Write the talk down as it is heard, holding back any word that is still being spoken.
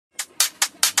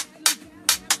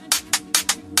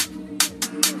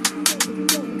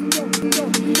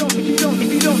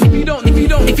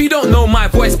If you don't know my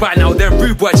voice by now, then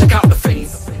rude boy, check out the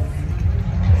face.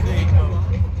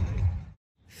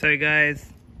 So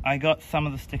guys, I got some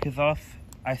of the stickers off.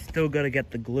 I still got to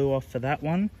get the glue off for that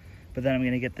one, but then I'm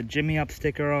going to get the Jimmy Up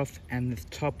sticker off and this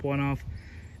top one off.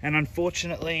 And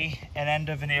unfortunately, an end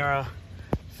of an era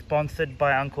sponsored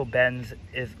by Uncle Ben's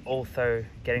is also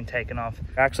getting taken off.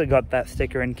 I actually got that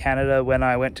sticker in Canada when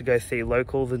I went to go see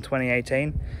Locals in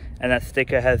 2018, and that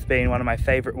sticker has been one of my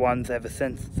favorite ones ever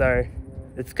since, so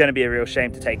it's going to be a real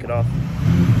shame to take it off.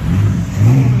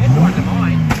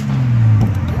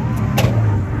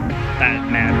 That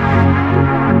man.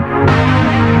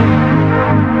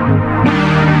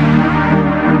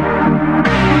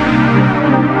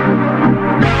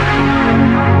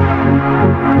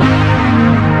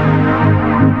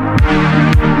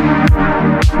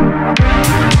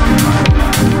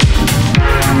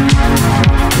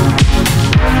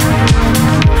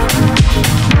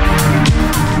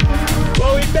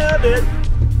 Well, we found it.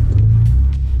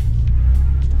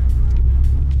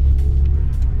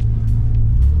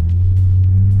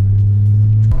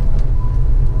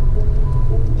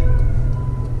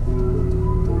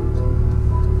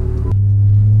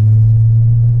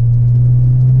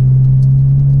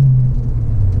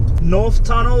 North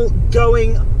Tunnel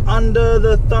going under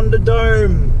the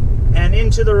Thunderdome and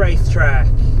into the racetrack.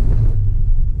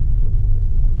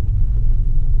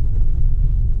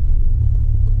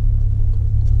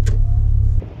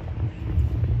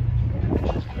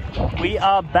 We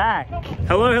are back.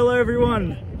 Hello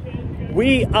everyone.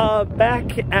 We are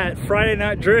back at Friday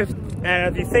Night Drift, and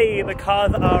as you see, the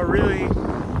cars are really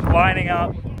lining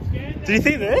up. Did you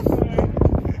see this?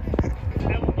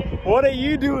 What are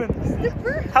you doing?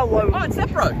 Hello. Oh, it's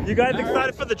Sepro. You guys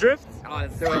excited for the drift? Oh,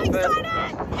 it's so excited.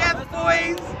 Yeah,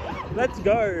 boys. Let's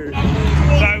go.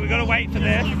 So we gotta wait for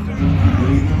this.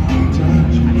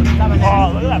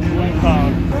 Oh, look at that blue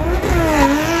car.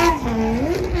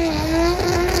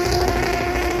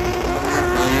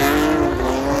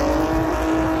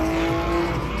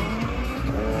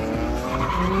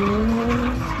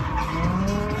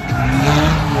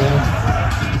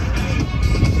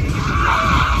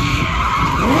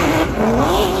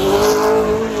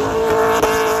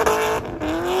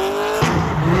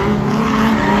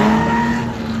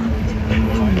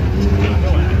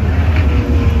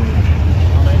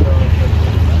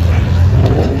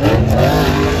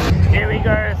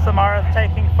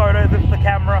 Taking photos with the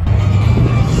camera.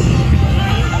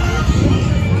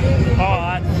 Oh,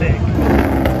 that's sick.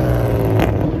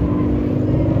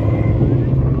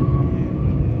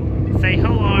 Say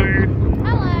hello.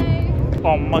 Hello.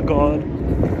 Oh my god.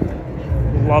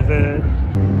 Love it.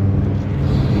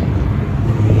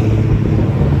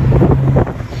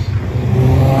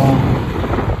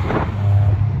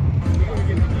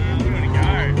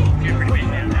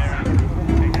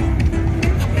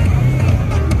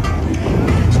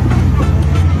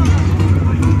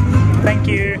 Thank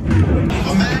you.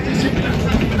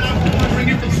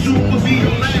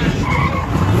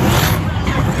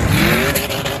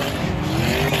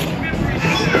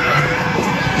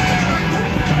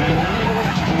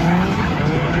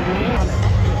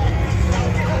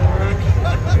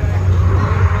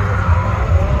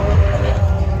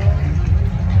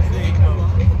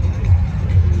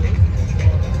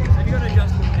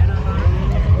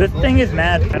 This thing is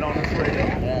mad, honestly.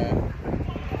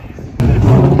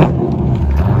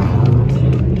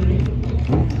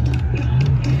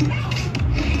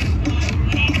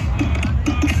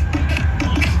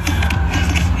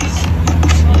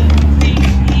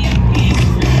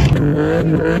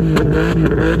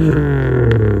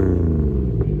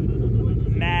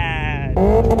 Mad.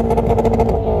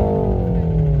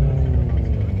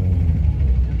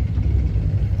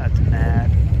 That's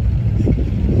mad.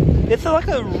 It's like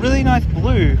a really nice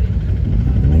blue.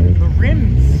 The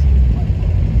rims.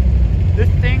 This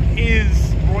thing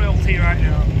is royalty right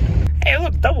now. Hey,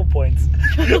 look, double points.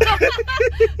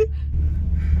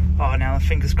 Oh, now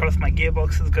fingers crossed my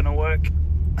gearbox is gonna work.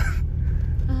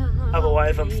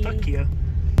 Otherwise, I'm stuck here.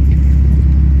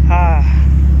 Ah,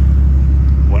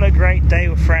 what a great day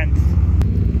with friends.